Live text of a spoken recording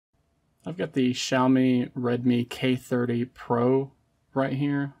I've got the Xiaomi Redmi K30 Pro right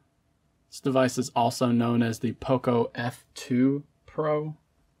here. This device is also known as the POCO F2 Pro.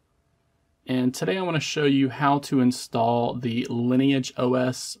 And today I want to show you how to install the Lineage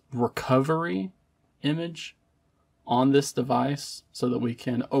OS Recovery image on this device so that we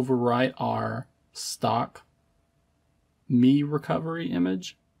can overwrite our stock Mi recovery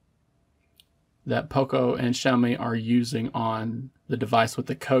image that POCO and Xiaomi are using on the device with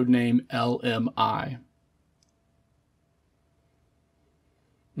the codename LMI.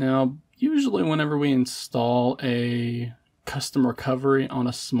 Now, usually whenever we install a custom recovery on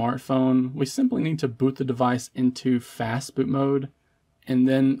a smartphone, we simply need to boot the device into Fastboot mode and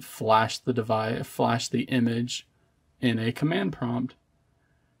then flash the image in a command prompt.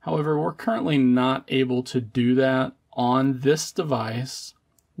 However, we're currently not able to do that on this device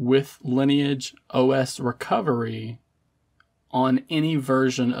with Lineage OS Recovery on any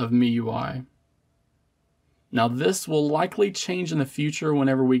version of MIUI. Now, this will likely change in the future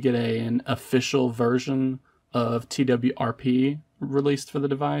whenever we get an official version of TWRP released for the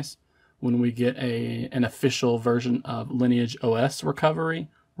device, when we get an official version of Lineage OS Recovery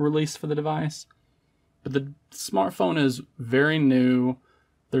released for the device. But the smartphone is very new.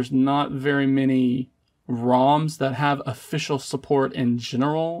 There's not very many ROMs that have official support in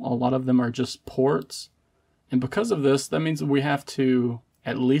general. A lot of them are just ports. And because of this, that means we have to,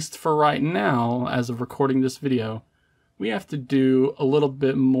 at least for right now, as of recording this video, we have to do a little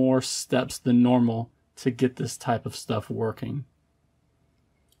bit more steps than normal to get this type of stuff working.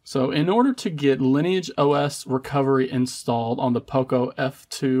 So in order to get Lineage OS Recovery installed on the POCO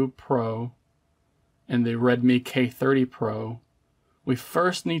F2 Pro and the Redmi K30 Pro, we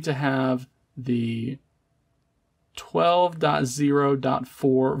first need to have the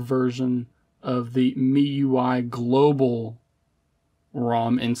 12.0.4 version of the MIUI global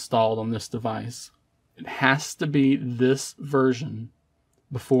ROM installed on this device. It has to be this version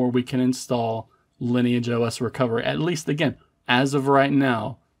before we can install Lineage OS Recovery. At least, again, as of right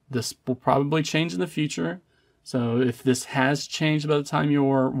now. This will probably change in the future. So if this has changed by the time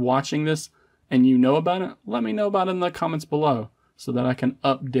you're watching this and you know about it, let me know about it in the comments below so that I can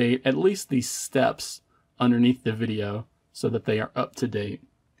update at least these steps underneath the video so that they are up to date.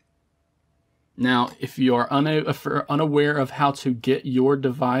 Now, if you are unaware of how to get your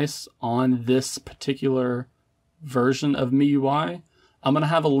device on this particular version of MIUI, I'm going to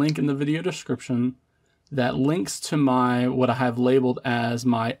have a link in the video description that links to what I have labeled as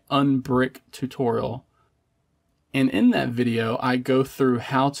my Unbrick tutorial. And in that video, I go through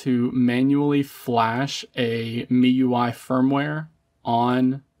how to manually flash a MIUI firmware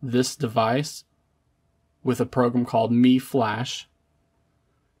on this device with a program called Mi Flash.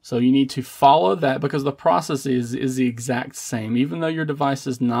 So you need to follow that because the process is the exact same. Even though your device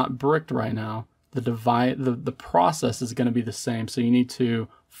is not bricked right now, the process is going to be the same. So you need to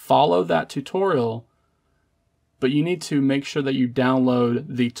follow that tutorial, but you need to make sure that you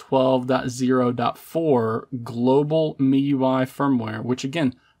download the 12.0.4 global MIUI firmware, which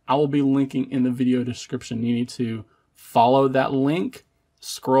again, I will be linking in the video description. You need to follow that link,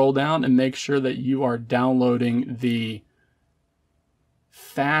 scroll down, and make sure that you are downloading the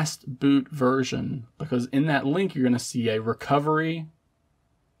Fastboot version, because in that link you're going to see a recovery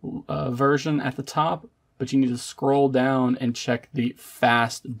version at the top, but you need to scroll down and check the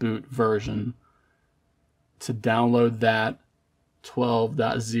Fastboot version to download that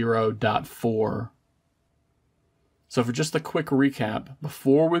 12.0.4. So for just a quick recap,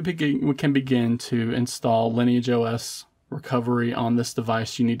 before we can begin to install Lineage OS Recovery on this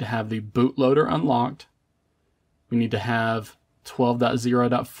device, you need to have the bootloader unlocked. We need to have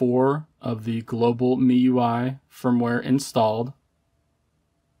 12.0.4 of the global MIUI firmware installed.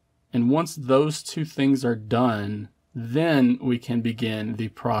 And once those two things are done, then we can begin the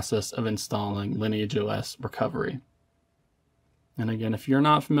process of installing Lineage OS Recovery. And again, if you're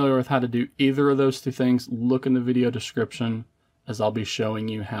not familiar with how to do either of those two things, look in the video description as I'll be showing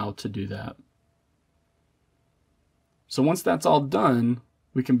you how to do that. So once that's all done,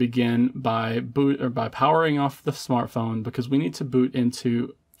 we can begin by powering off the smartphone because we need to boot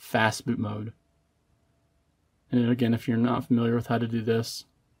into Fastboot mode. And again, if you're not familiar with how to do this,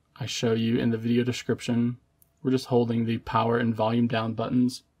 I show you in the video description. We're just holding the power and volume down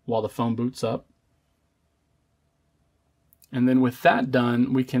buttons while the phone boots up. And then with that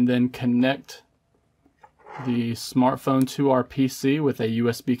done, we can then connect the smartphone to our PC with a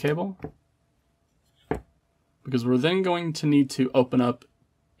USB cable, because we're then going to need to open up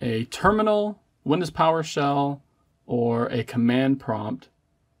a terminal, Windows PowerShell, or a command prompt,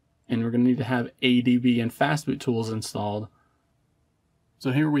 and we're going to need to have ADB and Fastboot tools installed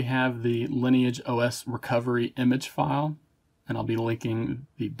So here we have the Lineage OS Recovery image file, and I'll be linking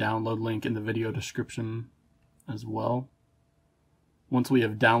the download link in the video description as well. Once we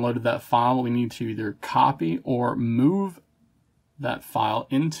have downloaded that file, we need to either copy or move that file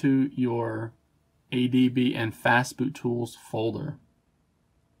into your ADB and Fastboot Tools folder.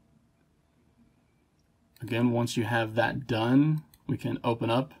 Again, once you have that done, we can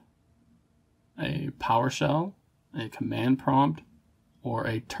open up a PowerShell, a command prompt, or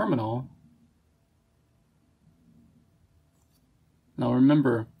a terminal. Now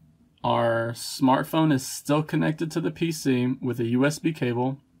remember, our smartphone is still connected to the PC with a USB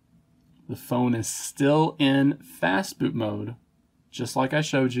cable. The phone is still in Fastboot mode, just like I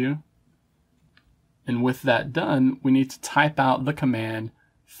showed you. And with that done, we need to type out the command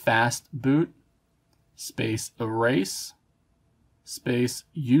fastboot space erase space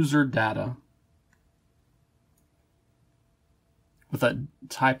userdata. With that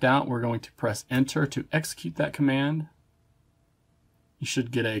typed out, we're going to press enter to execute that command. You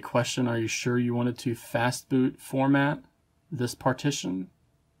should get a question, are you sure you wanted to fastboot format this partition?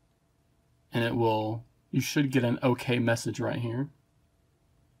 And you should get an OK message right here.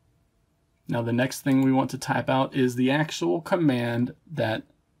 Now the next thing we want to type out is the actual command that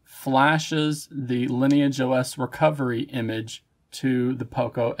flashes the Lineage OS recovery image to the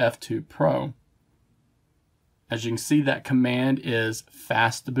POCO F2 Pro. As you can see, that command is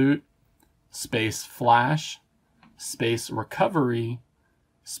fastboot space flash space recovery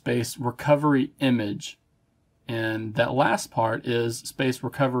image. And that last part is space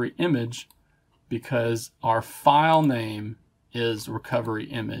recovery image because our file name is recovery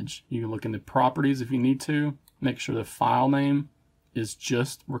image. You can look into properties if you need to. Make sure the file name is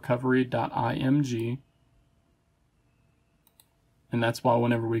just recovery.img. And that's why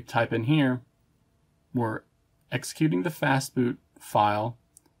whenever we type in here, we're executing the fastboot file.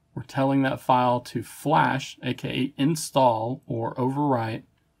 We're telling that file to flash, aka install or overwrite,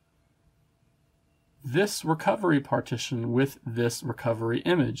 this recovery partition with this recovery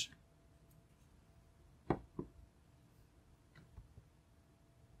image.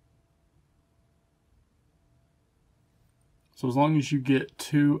 So as long as you get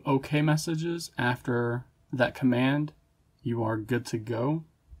 2 OK messages after that command, you are good to go.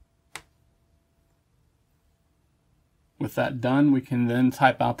 With that done, we can then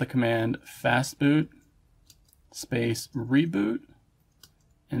type out the command fastboot space reboot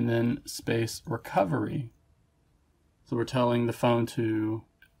and then space recovery. So we're telling the phone to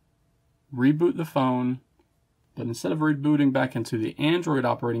reboot the phone, but instead of rebooting back into the Android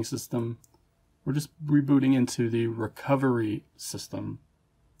operating system, we're just rebooting into the recovery system.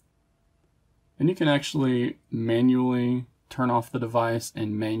 And you can actually manually turn off the device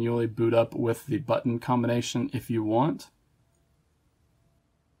and manually boot up with the button combination if you want.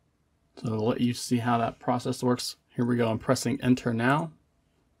 So to let you see how that process works, here we go. I'm pressing enter now.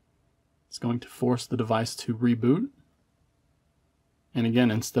 It's going to force the device to reboot. And again,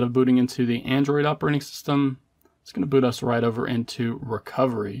 instead of booting into the Android operating system, it's going to boot us right over into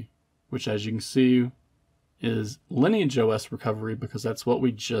recovery, which as you can see is Lineage OS Recovery because that's what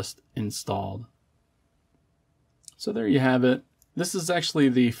we just installed. So there you have it. This is actually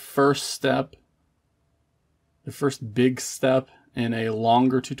the first step, the first big step in a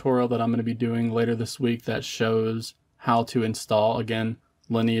longer tutorial that I'm going to be doing later this week that shows how to install, again,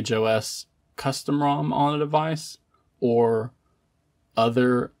 Lineage OS custom ROM on a device or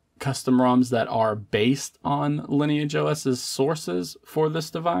other custom ROMs that are based on Lineage OS's sources for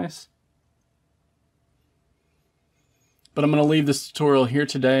this device. But I'm going to leave this tutorial here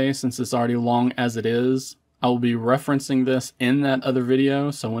today since it's already long as it is. I will be referencing this in that other video.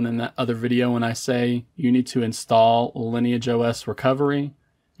 So in that other video, when I say you need to install Lineage OS Recovery,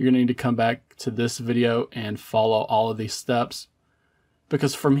 you're going to need to come back to this video and follow all of these steps.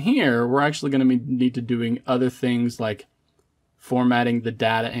 Because from here, we're actually going to need to doing other things like formatting the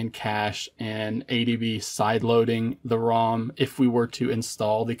data and cache and ADB sideloading the ROM if we were to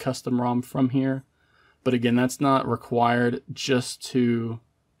install the custom ROM from here. But again, that's not required just to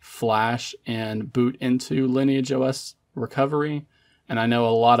flash and boot into Lineage OS Recovery. And I know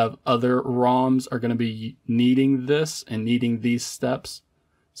a lot of other ROMs are going to be needing this and needing these steps.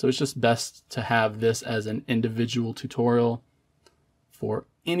 So it's just best to have this as an individual tutorial for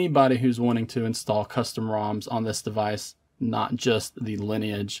anybody who's wanting to install custom ROMs on this device, not just the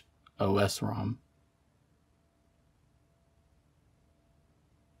Lineage OS ROM.